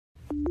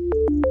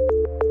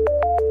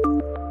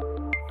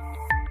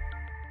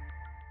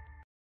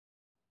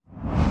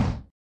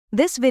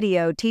This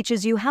video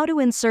teaches you how to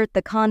insert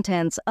the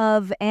contents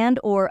of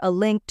and/or a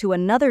link to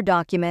another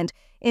document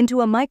into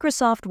a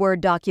Microsoft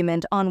Word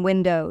document on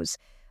Windows.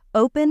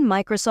 Open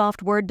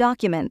Microsoft Word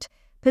document.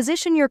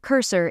 Position your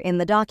cursor in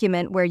the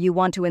document where you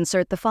want to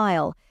insert the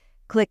file.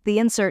 Click the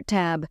Insert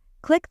tab.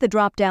 Click the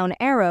drop-down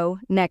arrow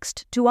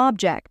next to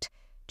Object.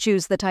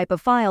 Choose the type of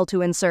file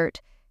to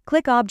insert.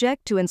 Click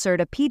Object to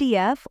insert a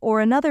PDF or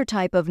another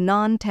type of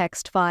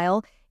non-text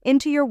file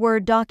into your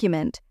Word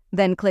document.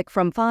 Then click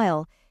from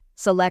File.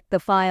 Select the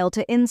file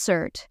to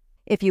insert.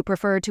 If you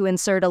prefer to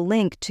insert a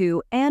link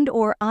to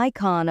and/or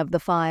icon of the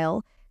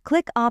file,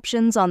 click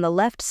Options on the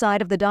left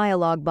side of the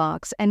dialog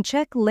box and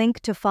check Link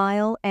to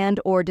File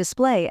and/or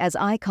Display as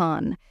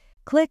Icon.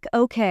 Click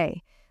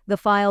OK. The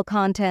file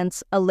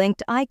contents, a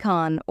linked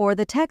icon, or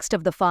the text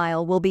of the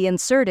file will be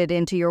inserted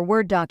into your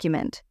Word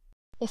document.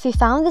 If you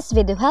found this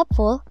video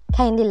helpful,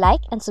 kindly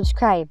like and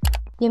subscribe.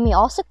 You may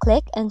also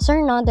click and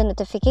turn on the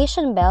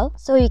notification bell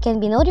so you can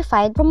be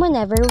notified from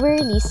whenever we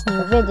release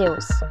new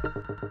videos.